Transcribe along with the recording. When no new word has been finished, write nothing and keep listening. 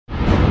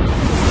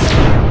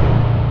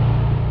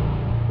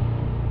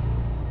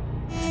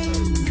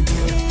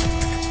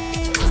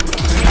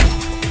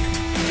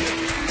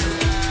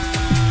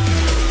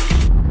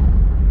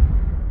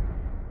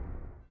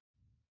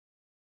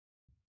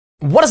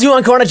What is going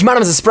on, Carnage? My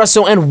name is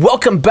Espresso, and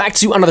welcome back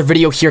to another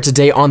video here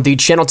today on the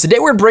channel. Today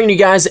we're bringing you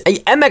guys a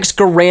MX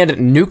Garand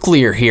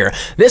nuclear here.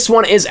 This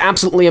one is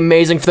absolutely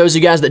amazing. For those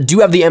of you guys that do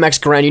have the MX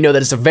Garand, you know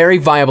that it's a very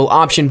viable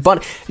option,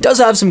 but it does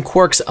have some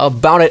quirks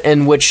about it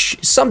in which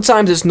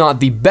sometimes it's not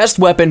the best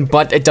weapon,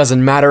 but it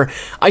doesn't matter.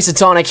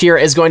 Isotonic here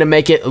is going to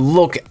make it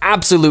look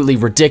absolutely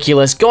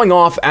ridiculous, going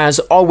off as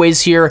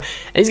always here,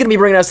 and he's going to be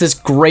bringing us this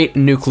great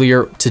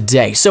nuclear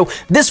today. So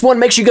this one,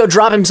 make sure you go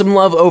drop him some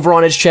love over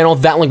on his channel.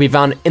 That link will be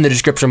found in the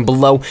description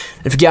below.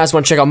 If you guys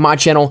want to check out my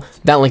channel,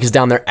 that link is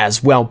down there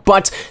as well.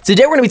 But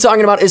today we're going to be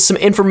talking about is some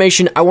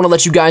information I want to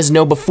let you guys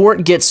know before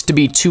it gets to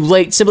be too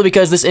late, simply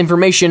because this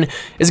information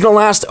is going to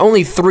last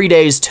only 3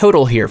 days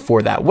total here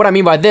for that. What I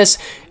mean by this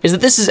is that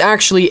this is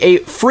actually a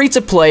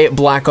free-to-play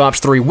Black Ops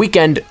 3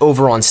 weekend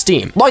over on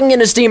Steam. Logging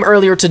into Steam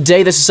earlier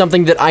today, this is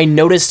something that I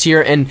noticed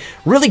here and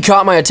really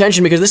caught my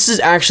attention because this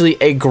is actually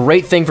a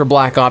great thing for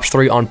Black Ops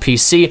 3 on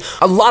PC.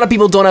 A lot of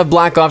people don't have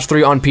Black Ops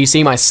 3 on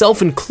PC,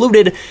 myself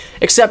included,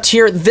 except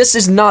here, this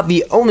is not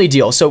the only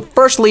deal. So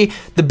firstly,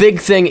 the big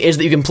thing is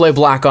that you can play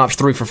Black Ops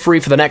 3 for free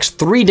for the next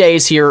 3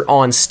 days here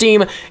on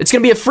Steam. It's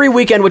going to be a free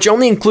weekend, which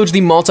only includes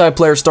the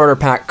multiplayer starter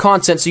pack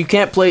content, so you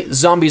can't play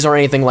zombies or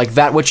anything like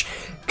that, which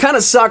kind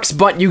of sucks,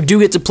 but you do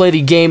get to play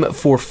the game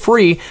for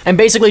free and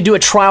basically do a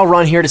trial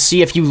run here to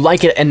see if you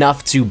like it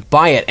enough to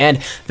buy it.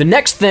 And the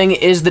next thing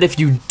is that if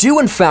you do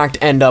in fact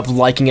end up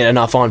liking it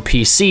enough on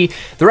PC,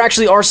 there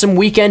actually are some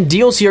weekend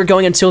deals here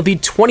going until the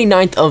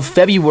 29th of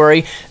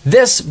February.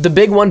 This, the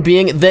big one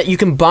being that you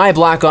can buy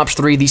Black Ops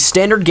 3, the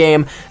standard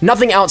game,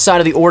 nothing outside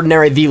of the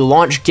ordinary, the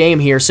launch game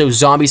here, so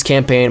Zombies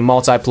campaign,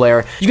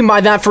 multiplayer. You can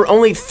buy that for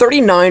only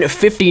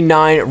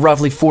 $39.59,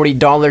 roughly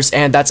 $40,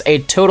 and that's a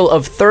total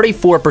of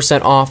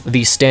 34% off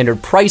the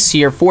standard price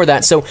here for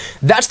that. So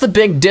that's the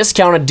big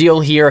discounted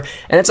deal here,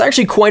 and it's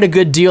actually quite a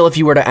good deal if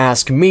you were to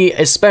ask me,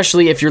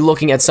 especially if you're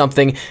looking at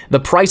something the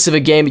price of a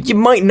game. You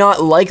might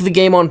not like the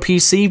game on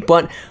PC,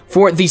 but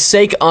for the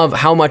sake of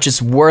how much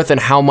it's worth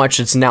and how much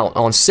it's now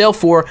on sale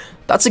for,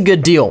 that's a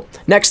good deal.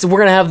 Next, we're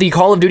going to have the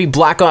Call of Duty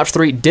Black Ops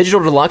 3 Digital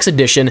Deluxe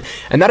Edition,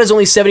 and that is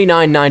only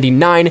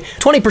 $79.99,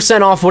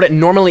 20% off what it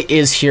normally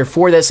is here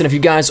for this. And if you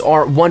guys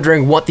are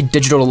wondering what the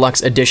Digital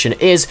Deluxe Edition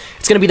is,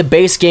 it's going to be the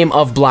base game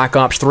of Black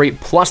Ops 3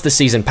 plus the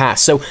Season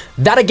Pass. So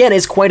that, again,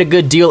 is quite a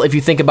good deal if you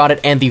think about it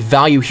and the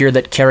value here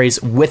that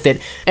carries with it.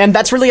 And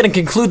that's really going to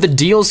conclude the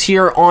deals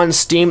here on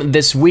Steam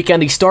this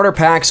weekend. The starter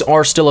packs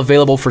are still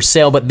available for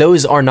sale, but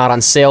those are not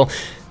on sale.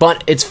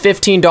 But it's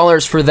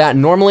 $15 for that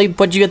normally,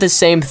 but you get the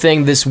same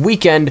thing this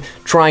weekend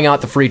trying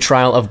out the free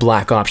trial of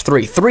Black Ops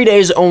 3. 3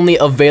 days only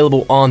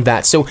available on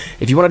that, so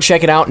if you want to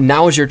check it out,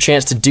 now is your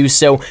chance to do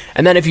so.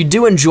 And then if you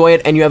do enjoy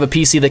it and you have a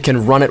PC that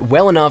can run it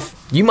well enough,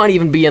 you might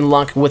even be in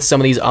luck with some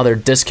of these other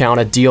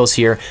discounted deals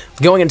here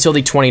going until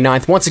the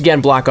 29th. Once again,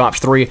 Black Ops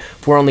 3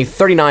 for only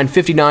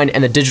 $39.59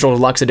 and the Digital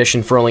Deluxe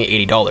Edition for only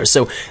 $80.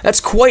 So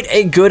that's quite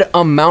a good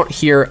amount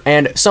here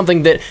and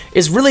something that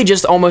is really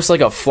just almost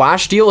like a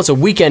flash deal. It's a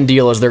weekend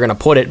deal as they're going to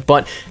put it,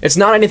 but it's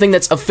not anything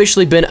that's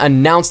officially been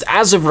announced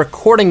as of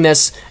recording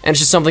this, and it's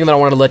just something that I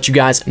wanted to let you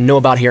guys know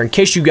about here in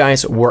case you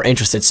guys were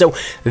interested. So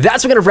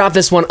that's going to wrap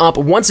this one up.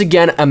 Once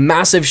again, a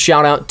massive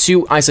shout out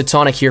to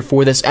Isotonic here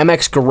for this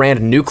MX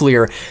Garand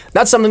nuclear.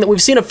 That's something that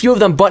we've seen a few of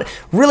them, but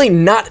really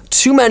not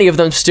too many of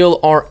them still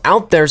are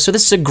out there. So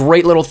this is a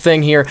great little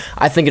thing here.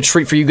 I think a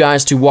treat for you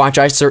guys to watch.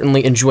 I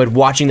certainly enjoyed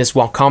watching this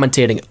while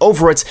commentating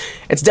over it.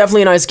 It's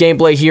definitely a nice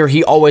gameplay here.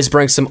 He always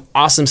brings some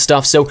awesome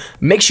stuff. So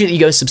make sure that you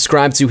go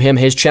subscribe to him.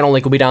 His channel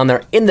link will be down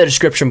there in the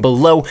description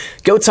below.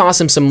 Go toss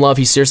him some love.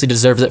 He seriously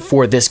deserves it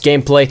for this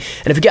gameplay.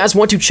 And if you guys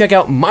want to check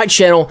out my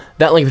channel,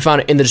 that link will be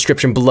found in the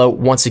description below.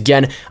 Once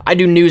again, I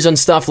do news and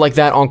stuff like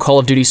that on Call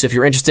of Duty. So if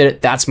you're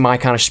interested, that's my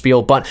kind of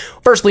spiel. But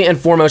firstly and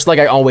foremost, like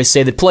I always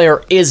say, the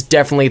player is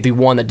definitely the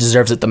one that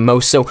deserves it the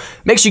most, so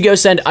make sure you go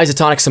send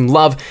Isotonic some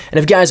love. And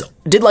if you guys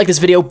did like this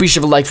video, be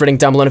sure to like rating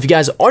down below. And if you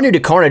guys are new to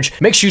Carnage,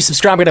 make sure you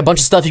subscribe. I got a bunch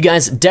of stuff you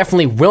guys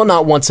definitely will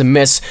not want to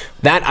miss.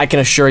 That I can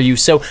assure you.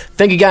 So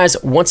thank you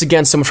guys once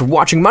again so much for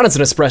watching. My name's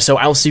Espresso.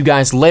 I will see you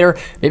guys later.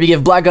 Maybe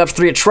give Black Ops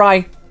 3 a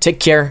try. Take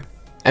care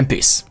and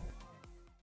peace.